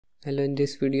Hello, in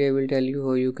this video I will tell you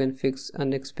how you can fix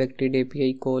unexpected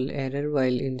API call error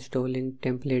while installing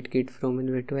template kit from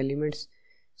Envato elements.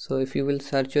 So if you will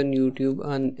search on YouTube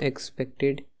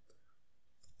unexpected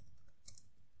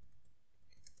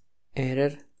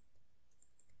error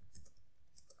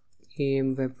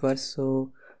in Webverse,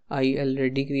 so I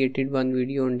already created one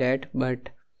video on that, but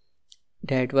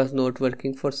that was not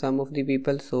working for some of the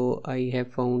people, so I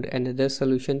have found another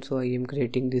solution, so I am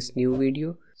creating this new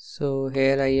video. So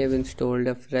here I have installed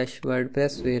a fresh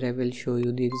WordPress where I will show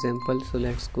you the example. So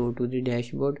let's go to the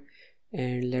dashboard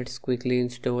and let's quickly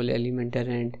install Elementor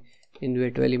and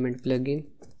Envato element plugin.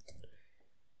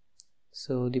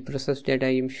 So the process that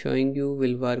I am showing you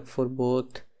will work for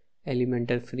both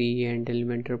Elementor Free and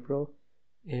Elementor Pro,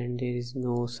 and there is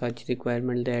no such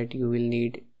requirement that you will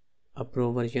need a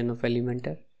pro version of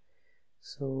Elementor.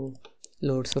 So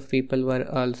lots of people were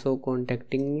also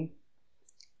contacting me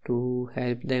to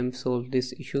help them solve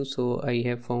this issue, so I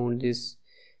have found this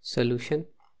solution.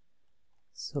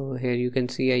 So here you can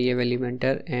see I have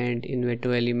Elementor and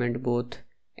Envato element both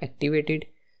activated.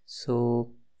 So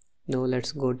now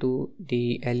let's go to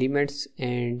the elements,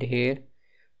 and here,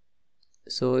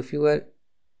 so if you are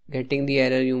getting the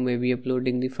error, you may be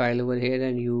uploading the file over here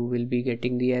and you will be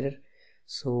getting the error.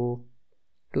 So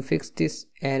to fix this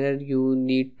error you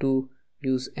need to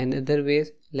use another way.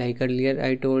 Like earlier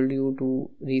I told you to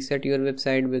reset your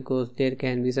website because there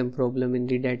can be some problem in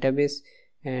the database,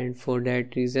 and for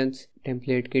that reasons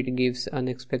template kit gives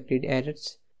unexpected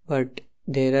errors. But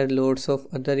there are lots of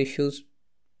other issues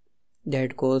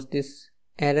that cause this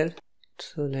error.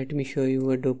 So let me show you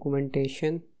a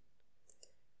documentation.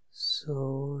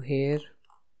 So here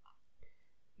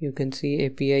you can see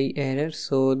API error.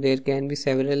 So there can be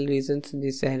several reasons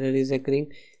this error is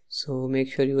occurring. So make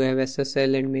sure you have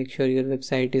SSL and make sure your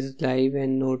website is live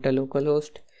and not a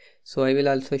localhost. So I will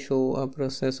also show a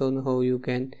process on how you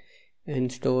can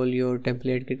install your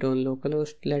template kit on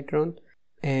localhost later on.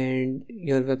 And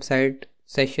your website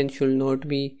session should not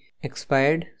be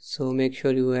expired, so make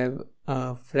sure you have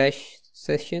a fresh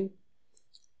session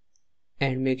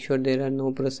and make sure there are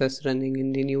no process running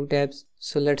in the new tabs.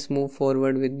 So let's move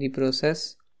forward with the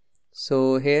process.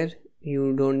 So here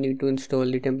you don't need to install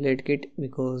the template kit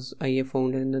because I have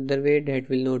found another way that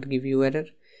will not give you error.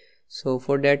 So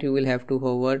for that you will have to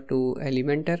hover to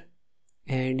Elementor,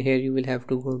 and here you will have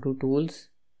to go to tools,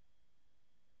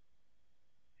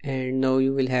 and now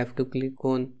you will have to click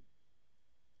on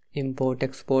import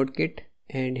export kit,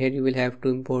 and here you will have to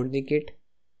import the kit.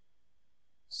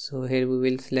 So here we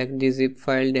will select the zip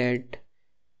file that,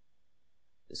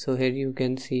 so here you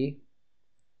can see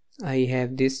I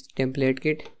have this template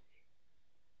kit,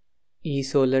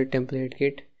 eSolar template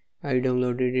kit. I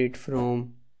downloaded it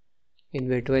from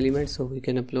Envato element, so we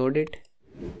can upload it.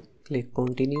 Click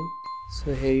continue.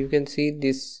 So here you can see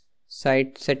this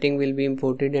site setting will be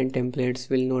imported and templates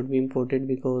will not be imported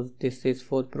because this is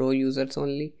for pro users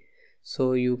only.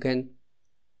 So you can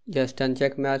just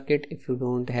uncheck mark it if you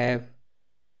don't have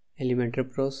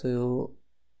Elementor Pro. So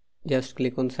just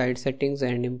click on site settings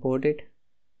and import it.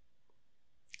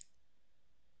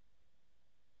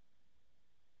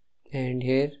 And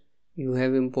here you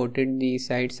have imported the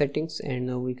site settings, and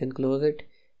now we can close it.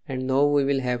 And now we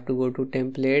will have to go to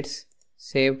templates,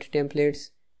 saved templates,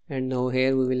 and now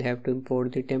here we will have to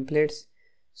import the templates.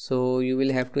 So you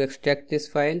will have to extract this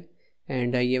file,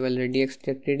 and I have already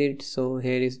extracted it. So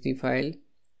here is the file.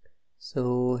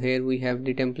 So here we have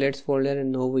the templates folder,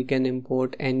 and now we can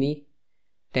import any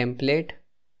template.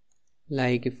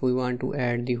 Like if we want to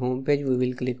add the home page, we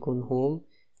will click on home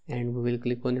and we will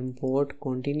click on import,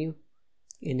 continue,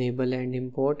 enable and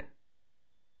import.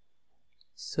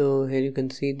 So here you can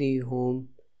see the home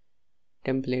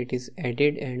template is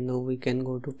added, and now we can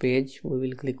go to page. We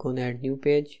will click on add new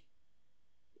page,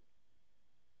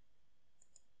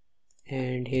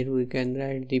 and here we can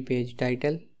write the page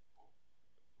title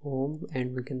home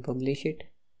and we can publish it.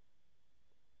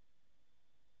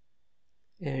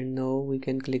 And now we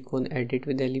can click on edit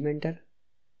with Elementor,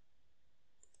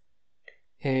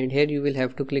 and here you will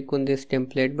have to click on this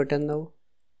template button now,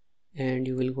 and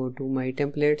you will go to my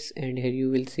templates, and here you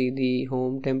will see the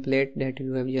home template that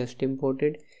you have just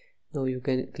imported. Now you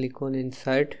can click on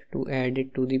insert to add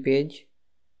it to the page,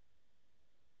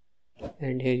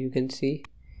 and here you can see.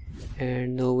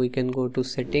 And now we can go to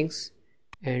settings,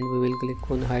 and we will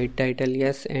click on hide title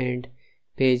yes, and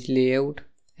page layout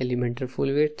Elementor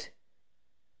full width.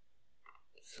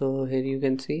 So here you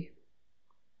can see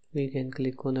we can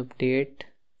click on update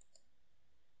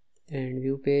and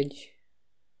view page.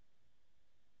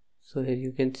 So here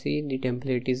you can see the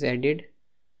template is added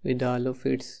with all of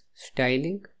its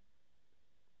styling.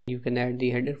 You can add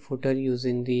the header footer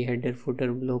using the header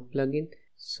footer block plugin.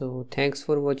 So thanks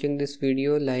for watching this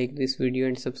video. Like this video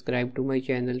and subscribe to my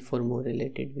channel for more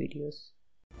related videos.